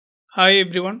Hi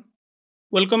everyone,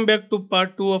 welcome back to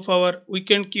part 2 of our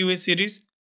weekend QA series.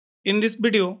 In this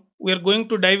video, we are going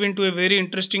to dive into a very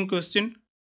interesting question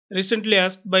recently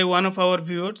asked by one of our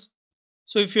viewers.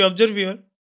 So if you observe here,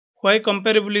 why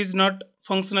comparable is not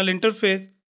functional interface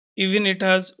even it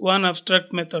has one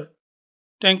abstract method?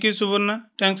 Thank you Suvarna,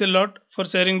 thanks a lot for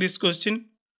sharing this question.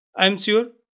 I am sure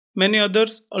many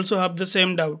others also have the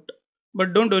same doubt.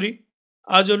 But don't worry,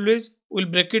 as always, we'll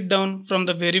break it down from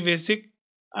the very basic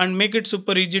and make it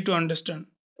super easy to understand.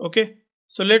 Okay,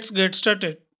 so let's get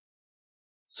started.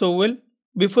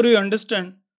 Before we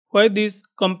understand why this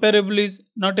comparable is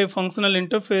not a functional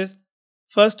interface,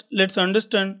 first let's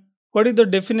understand what is the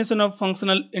definition of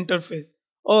functional interface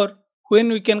or when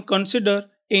we can consider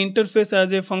a interface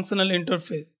as a functional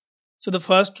interface. So the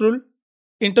first rule,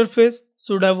 interface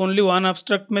should have only one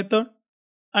abstract method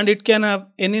and it can have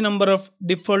any number of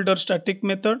default or static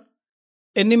method.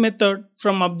 Any method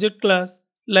from object class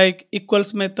like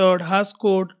equals method, hash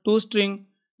code, toString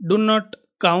do not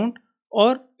count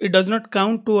or it does not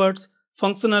count towards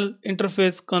functional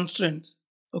interface constraints.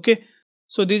 Okay,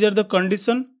 so these are the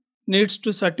condition needs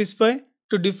to satisfy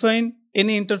to define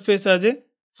any interface as a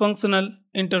functional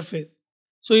interface.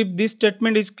 So if this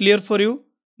statement is clear for you,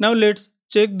 now let's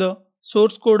check the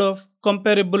source code of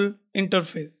comparable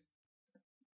interface.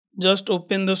 Just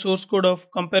open the source code of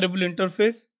comparable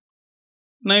interface.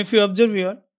 Now if you observe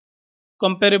here,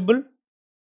 comparable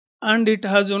and it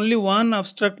has only one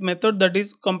abstract method, that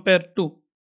is compare to.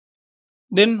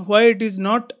 Then why it is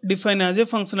not defined as a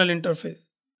functional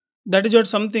interface? That is what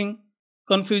something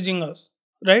confusing us,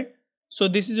 right? So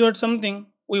this is what something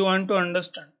we want to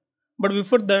understand. But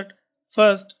before that,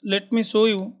 first let me show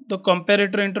you the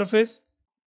comparator interface.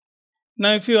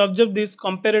 Now if you observe this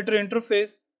comparator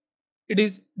interface, it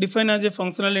is defined as a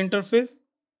functional interface.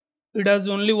 It has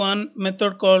only one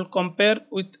method called compare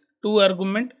with two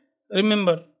argument.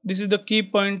 Remember, this is the key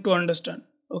point to understand.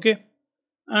 Okay,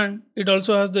 and it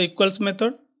also has the equals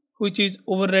method which is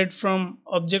override from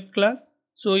object class.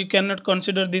 So you cannot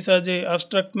consider this as a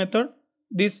abstract method.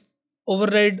 This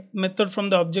override method from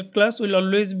the object class will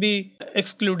always be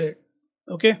excluded.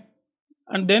 Okay,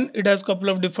 and then it has couple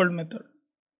of default method.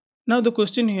 Now the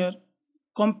question here,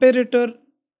 comparator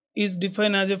is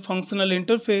defined as a functional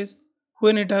interface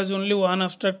when it has only one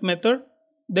abstract method,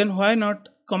 then why not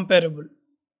comparable?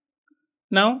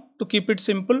 Now to keep it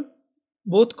simple,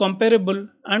 both comparable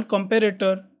and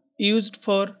comparator used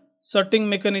for sorting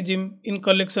mechanism in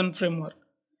collection framework.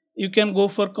 You can go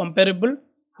for comparable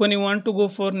when you want to go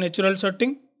for natural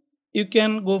sorting. You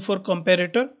can go for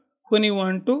comparator when you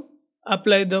want to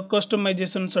apply the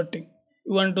customization sorting.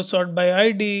 You want to sort by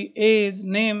ID, age,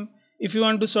 name. If you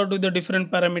want to sort with a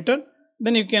different parameter,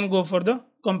 then you can go for the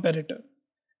comparator.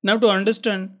 Now to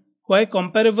understand why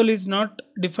comparable is not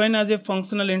defined as a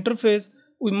functional interface,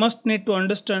 we must need to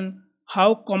understand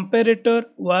how comparator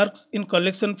works in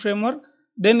collection framework.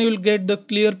 Then you will get the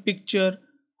clear picture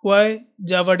why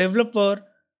Java developer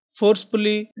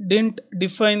forcefully didn't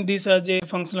define this as a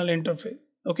functional interface.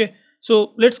 Okay,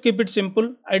 so let's keep it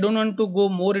simple. I don't want to go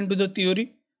more into the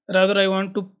theory. Rather, I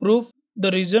want to prove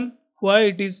the reason why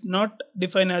it is not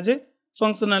defined as a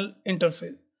functional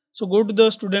interface. So go to the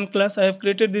student class. I have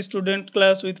created this student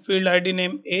class with field ID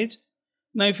name age.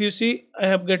 Now if you see, I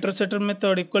have getter setter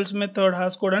method, equals method,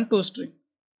 hash code and toString.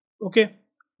 Okay.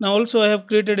 Now also I have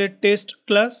created a test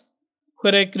class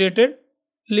where I created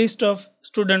list of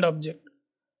student object.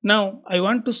 Now I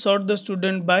want to sort the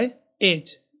student by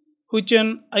age. Which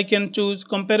one I can choose,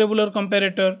 comparable or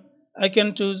comparator? I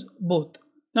can choose both.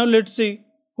 Now let's see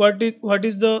what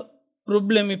is the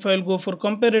problem if I'll go for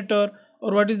comparator,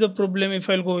 or what is the problem if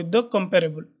I'll go with the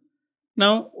comparable.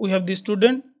 Now we have the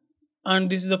student and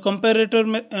this is the comparator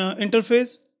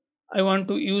interface. I want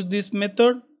to use this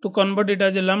method to convert it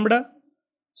as a lambda.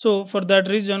 So for that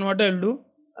reason what I'll do,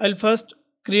 I'll first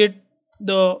create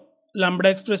the lambda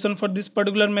expression for this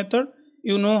particular method.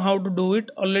 You know how to do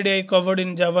it, already I covered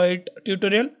in Java 8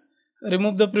 tutorial.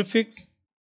 Remove the prefix,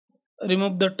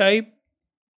 remove the type.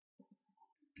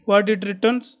 What it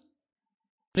returns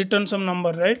some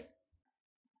number, right?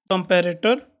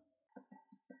 Comparator.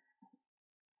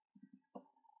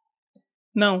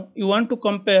 Now you want to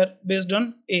compare based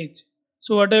on age.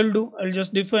 So what I'll do, I'll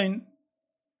just define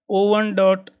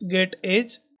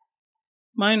o1.getAge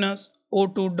minus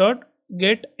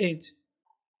o2.getAge.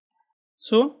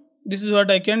 So this is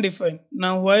what I can define.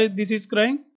 Now why this is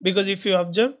crying? Because if you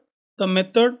observe, the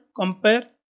method compare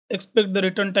expect the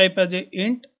return type as a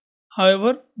int.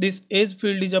 However, this age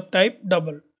field is of type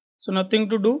double. So nothing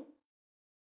to do,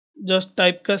 just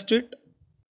typecast it.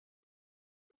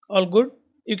 All good.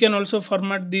 You can also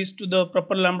format these to the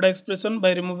proper lambda expression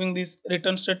by removing this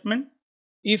return statement.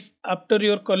 If after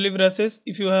your curly braces,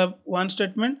 if you have one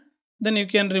statement, then you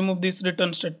can remove this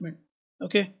return statement.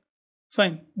 Okay,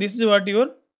 fine. This is what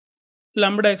your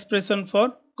lambda expression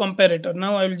for comparator.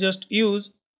 Now I will just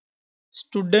use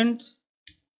students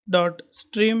dot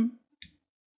stream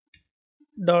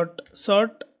dot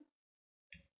sort.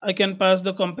 I can pass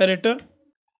the comparator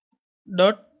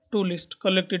dot to list,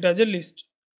 collect it as a list.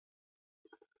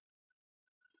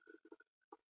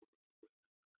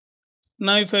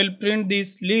 Now if I will print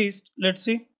this list, let's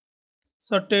see,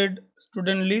 sorted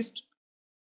student list.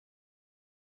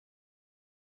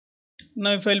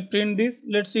 Now if I will print this,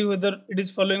 let's see whether it is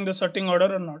following the sorting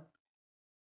order or not.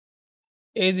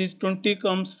 Age is 20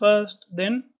 comes first,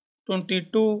 then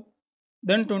 22,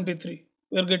 then 23.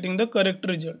 We are getting the correct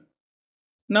result.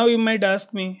 Now you might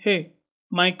ask me, hey,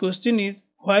 my question is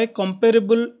why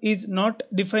comparable is not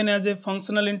defined as a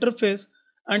functional interface,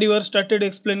 and you are started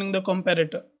explaining the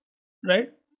comparator, right?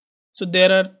 So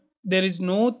there is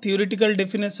no theoretical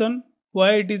definition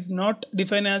why it is not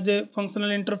defined as a functional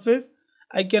interface.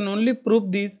 I can only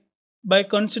prove this by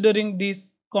considering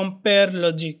this compare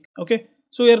logic. Okay,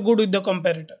 so we are good with the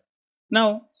comparator.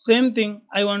 Now same thing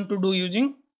I want to do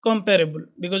using comparable,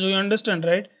 because we understand,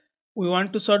 right? We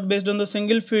want to sort based on the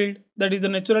single field, that is the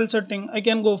natural sorting. I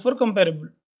can go for comparable.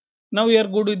 Now we are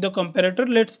good with the comparator.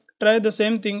 Let's try the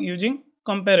same thing using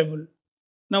comparable.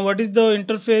 Now what is the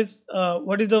interface,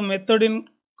 what is the method in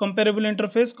comparable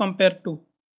interface? Compare to.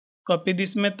 Copy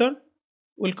this method.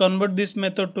 We'll convert this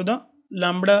method to the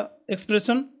lambda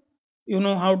expression. You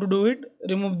know how to do it.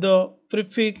 Remove the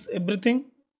prefix, everything.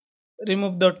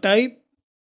 Remove the type.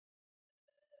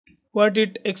 What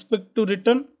it expect to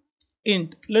return?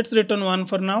 Int. Let's return 1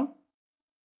 for now.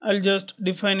 I'll just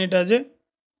define it as a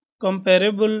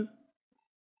comparable.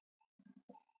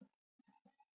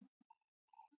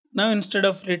 Now instead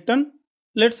of return,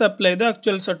 let's apply the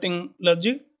actual sorting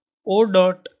logic. O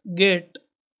dot get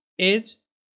age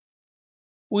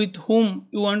with whom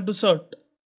you want to sort.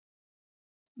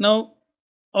 Now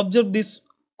observe this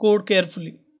code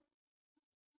carefully.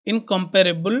 In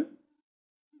comparable,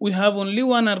 we have only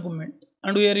one argument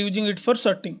and we are using it for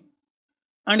sorting.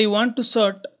 And you want to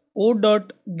sort O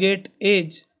dot get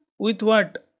age with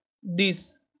what?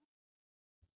 This.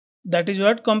 That is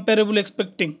what comparable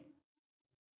expecting.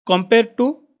 Compare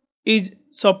to is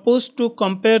supposed to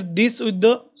compare this with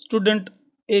the student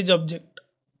age object.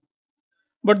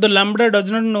 But the lambda does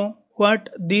not know what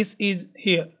this is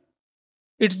here.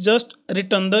 It's just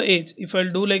return the age. If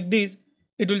I'll do like this,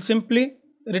 it will simply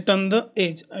return the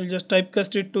age. I'll just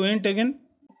typecast it to int again.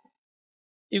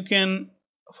 You can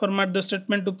format the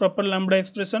statement to proper lambda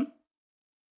expression.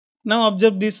 Now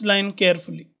observe this line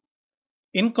carefully.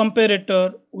 In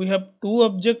comparator, we have two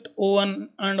objects O1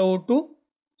 and O2.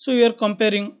 So we are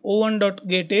comparing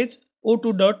O1.getAge,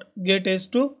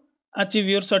 O2.getAge to achieve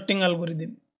your sorting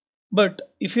algorithm. But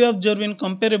if you observe in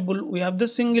comparable, we have the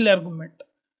single argument.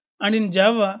 And in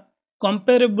Java,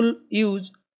 comparable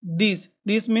use this.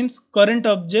 This means current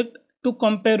object to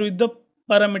compare with the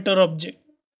parameter object.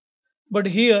 But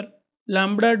here,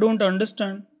 lambda don't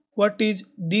understand what is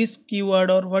this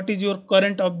keyword or what is your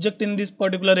current object in this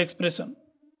particular expression.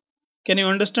 Can you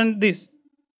understand this?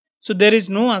 So there is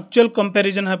no actual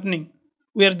comparison happening.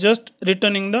 We are just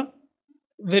returning the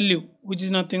value, which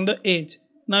is nothing the age.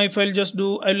 Now if I'll just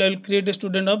do, I'll create a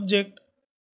student object.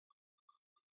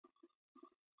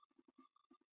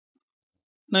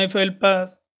 Now if I'll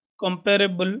pass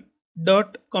comparable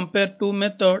dot compare to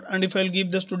method, and if I'll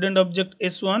give the student object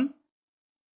s1,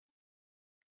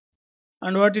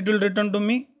 and what it will return to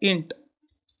me? Int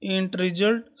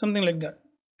result, something like that.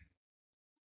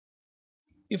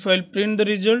 If I'll print the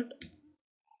result,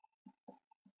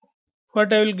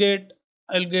 what I will get?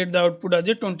 I'll get the output as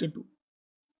a 22.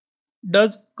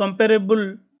 Does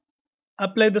comparable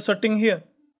apply the sorting here?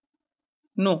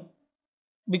 No,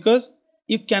 because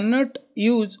you cannot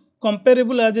use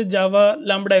comparable as a Java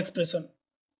lambda expression.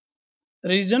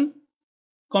 Reason?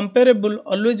 Comparable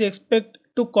always expect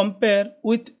to compare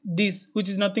with this, which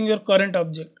is nothing your current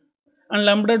object, and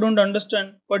lambda don't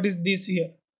understand what is this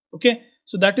here. Okay,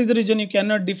 so that is the reason you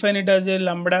cannot define it as a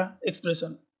lambda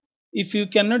expression. If you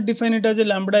cannot define it as a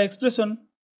lambda expression,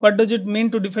 what does it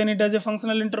mean to define it as a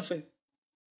functional interface?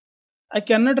 I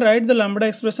cannot write the lambda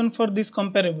expression for this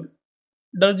comparable.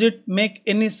 Does it make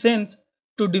any sense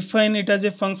to define it as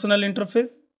a functional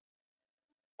interface?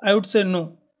 I would say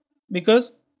no,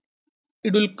 because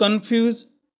it will confuse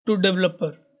to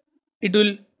developer. It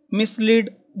will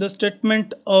mislead the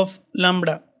statement of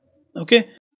lambda. Okay,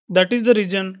 that is the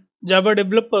reason Java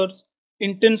developers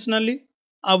intentionally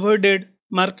avoided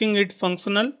marking it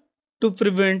functional to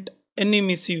prevent any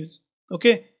misuse.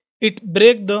 Okay, it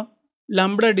break the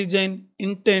Lambda design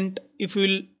intent if we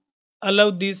will allow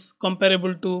this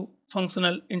comparable to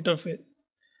functional interface.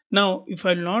 Now, if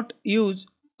I will not use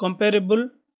comparable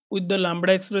with the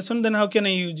Lambda expression, then how can I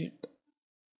use it?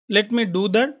 Let me do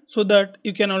that so that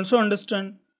you can also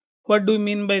understand what do you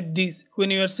mean by this.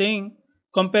 When you are saying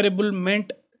comparable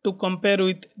meant to compare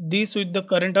with this with the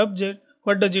current object,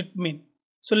 what does it mean?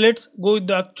 So let's go with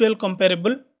the actual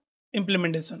comparable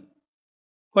implementation.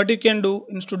 What you can do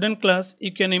in student class,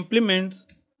 you can implement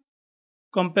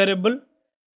comparable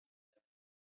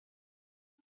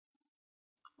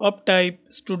of type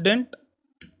student,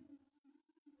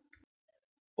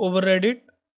 override it.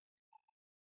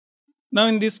 Now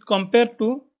in this compare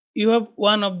to, you have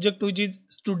one object which is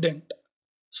student,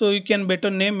 so you can better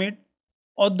name it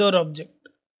other object,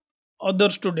 other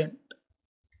student.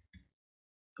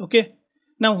 Okay,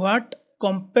 now what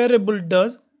comparable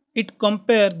does, it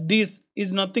compare this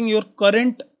is nothing your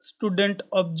current student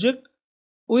object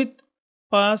with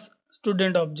past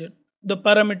student object, the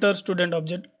parameter student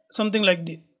object, something like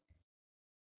this.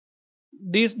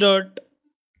 This dot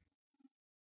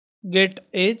get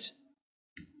age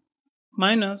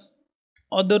minus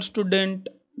other student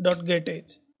dot get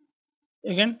age.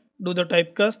 Again do the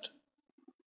typecast.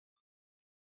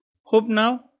 Hope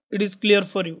now it is clear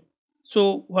for you.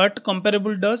 So what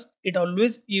comparable does, it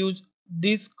always use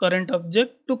this current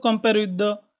object to compare with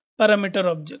the parameter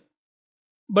object,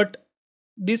 but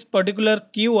this particular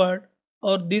keyword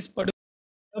or this particular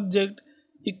object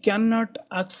you cannot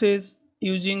access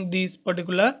using this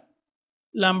particular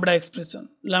Lambda expression.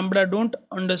 Lambda don't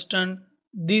understand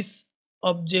this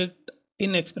object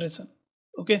in expression.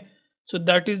 Okay, so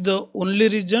that is the only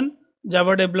reason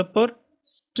Java developer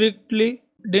strictly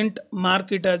didn't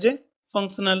mark it as a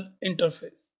functional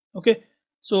interface. Okay,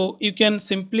 so you can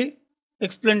simply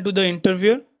explain to the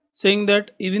interviewer saying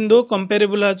that even though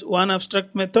comparable has one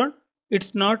abstract method,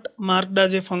 it's not marked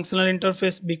as a functional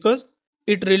interface because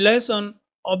it relies on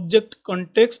object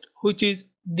context, which is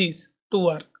this, to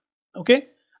work. Okay,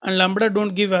 and Lambda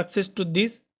don't give access to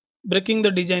this, breaking the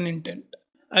design intent.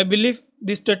 I believe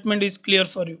this statement is clear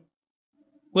for you.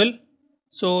 Well,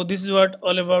 so this is what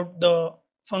all about the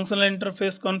functional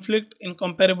interface conflict in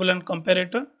comparable and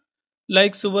comparator.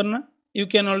 Like Suvarna, you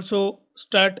can also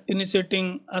start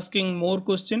initiating asking more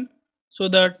questions so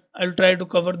that I'll try to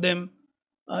cover them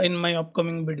in my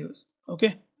upcoming videos.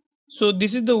 Okay, so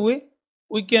this is the way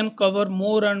we can cover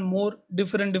more and more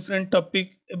different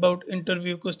topic about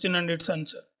interview question and its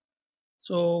answer.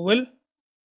 So well,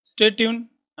 stay tuned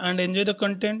and enjoy the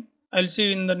content. I'll see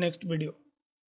you in the next video.